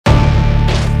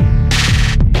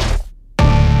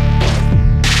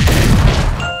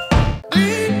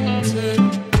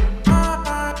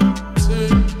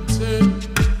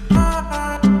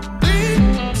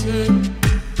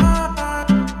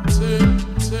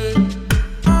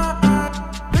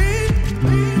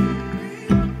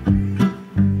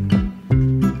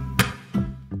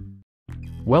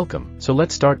Welcome. So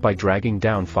let's start by dragging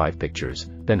down 5 pictures,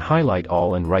 then highlight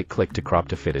all and right-click to crop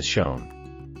to fit as shown.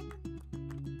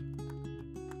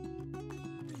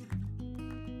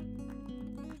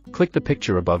 Click the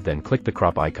picture above, then click the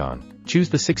crop icon, choose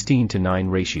the 16:9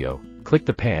 ratio, click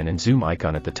the pan and zoom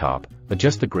icon at the top,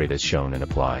 adjust the grid as shown and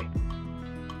apply.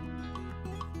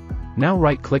 Now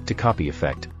right-click to copy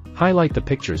effect, highlight the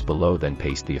pictures below, then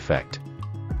paste the effect.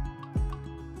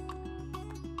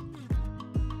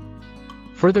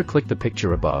 Further click the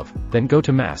picture above, then go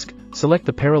to Mask, select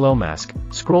the parallel mask,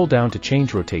 scroll down to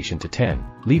change rotation to 10,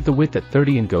 leave the width at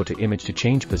 30 and go to Image to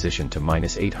change position to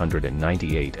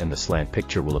 -898 and the slant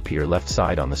picture will appear left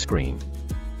side on the screen.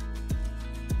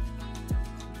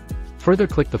 Further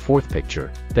click the 4th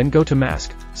picture, then go to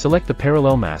Mask, select the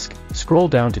parallel mask, scroll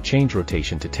down to change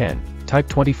rotation to 10, type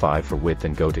 25 for width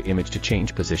and go to Image to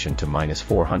change position to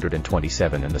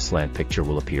 -427 and the slant picture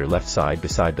will appear left side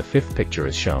beside the 5th picture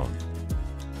as shown.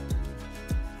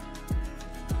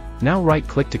 Now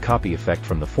right-click to copy effect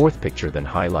from the 4th picture, then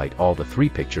highlight all the 3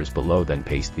 pictures below, then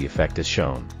paste the effect as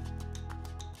shown.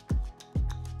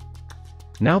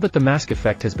 Now that the mask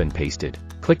effect has been pasted,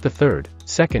 click the 3rd,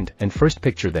 2nd, and 1st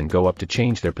picture, then go up to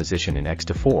change their position in X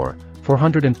to 4,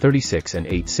 436 and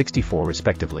 864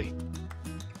 respectively.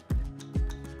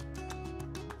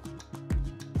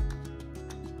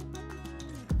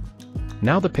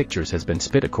 Now the pictures has been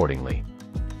split accordingly.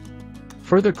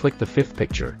 Further click the 5th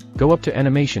picture, go up to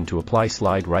animation to apply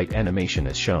slide right animation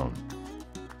as shown.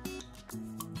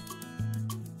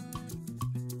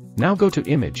 Now go to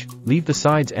image, leave the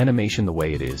sides animation the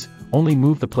way it is, only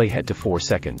move the playhead to 4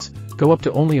 seconds, go up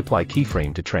to only apply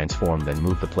keyframe to transform, then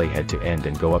move the playhead to end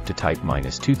and go up to type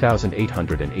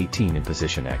 -2818 in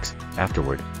position X.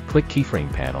 Afterward, click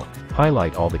keyframe panel,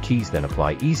 highlight all the keys, then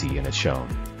apply easy and as shown.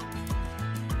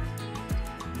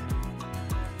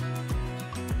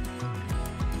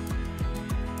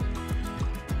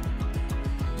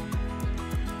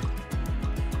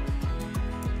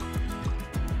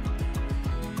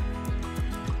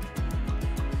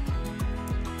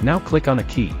 Now click on a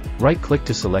key, right-click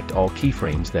to select all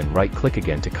keyframes, then right-click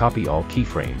again to copy all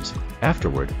keyframes.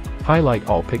 Afterward, highlight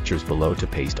all pictures below to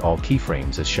paste all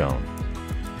keyframes as shown.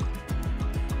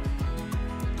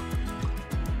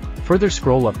 Further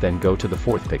scroll up, then go to the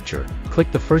 4th picture,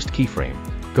 click the 1st keyframe,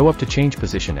 go up to change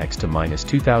position X to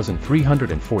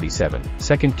 -2347,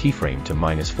 2nd keyframe to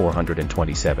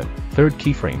 -427, 3rd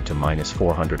keyframe to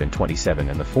 -427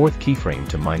 and the 4th keyframe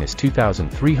to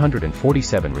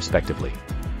 -2347 respectively.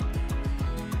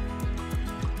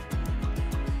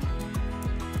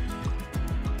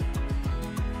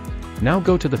 Now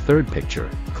go to the 3rd picture,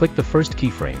 click the 1st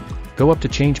keyframe, go up to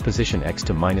change position X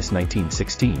to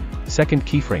 -1916, 2nd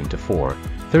keyframe to 4,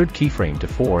 3rd keyframe to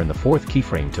 4 and the 4th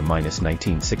keyframe to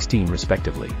 -1916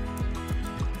 respectively.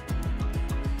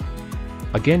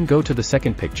 Again go to the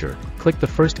 2nd picture, click the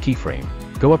 1st keyframe,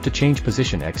 go up to change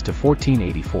position X to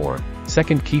 1484,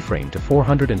 2nd keyframe to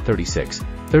 436,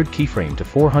 3rd keyframe to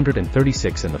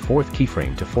 436 and the 4th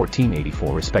keyframe to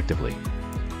 1484 respectively.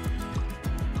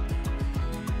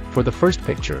 For the 1st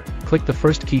picture, click the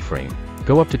 1st keyframe,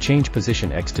 go up to change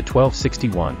position X to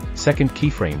 1261, 2nd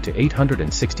keyframe to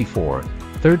 864,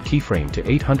 3rd keyframe to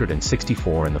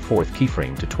 864 and the 4th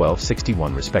keyframe to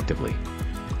 1261 respectively.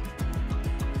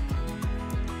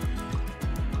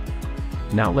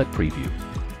 Now let preview.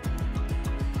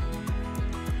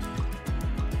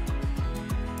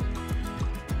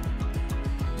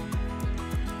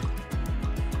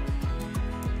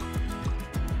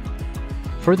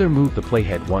 Further move the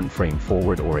playhead 1 frame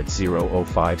forward or at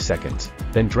 0.05 seconds,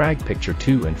 then drag picture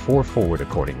 2 and 4 forward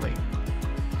accordingly.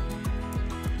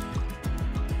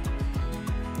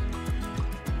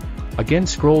 Again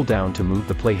scroll down to move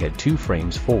the playhead 2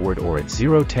 frames forward or at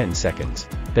 0.10 seconds,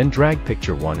 then drag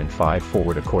picture 1 and 5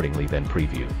 forward accordingly, then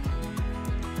preview.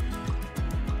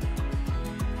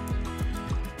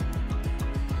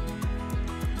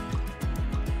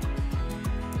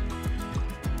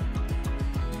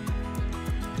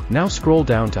 Now scroll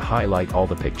down to highlight all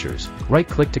the pictures,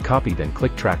 right-click to copy, then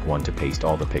click track 1 to paste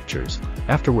all the pictures.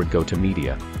 Afterward go to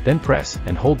media, then press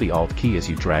and hold the Alt key as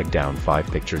you drag down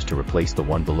 5 pictures to replace the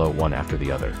one below one after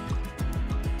the other.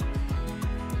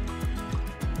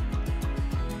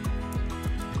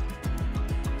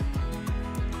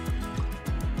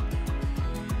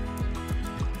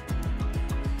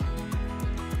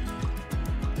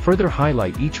 Further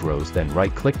highlight each rows, then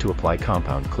right-click to apply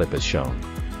compound clip as shown.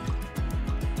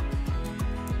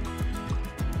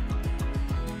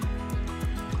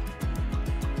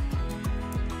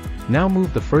 Now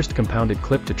move the first compounded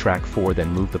clip to track 4, then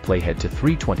move the playhead to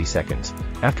 320 seconds,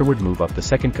 afterward move up the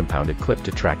second compounded clip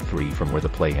to track 3 from where the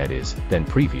playhead is, then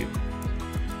preview.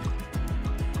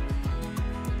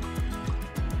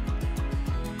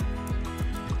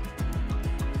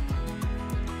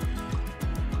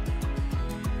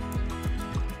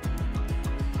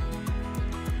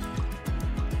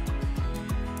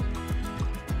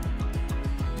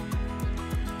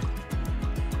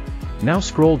 Now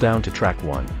scroll down to track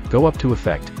 1, go up to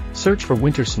Effect, search for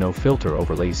Winter Snow Filter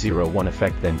Overlay 01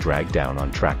 Effect, then drag down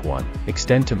on track 1,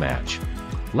 extend to match.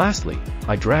 Lastly,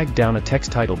 I dragged down a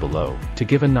text title below, to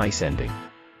give a nice ending.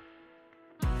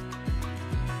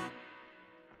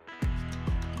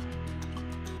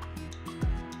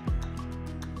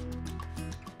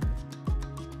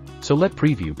 So let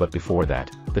preview, but before that,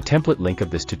 the template link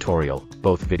of this tutorial,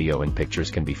 both video and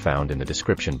pictures, can be found in the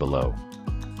description below.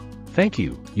 Thank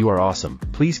you, you are awesome.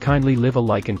 Please kindly leave a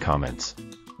like and comments.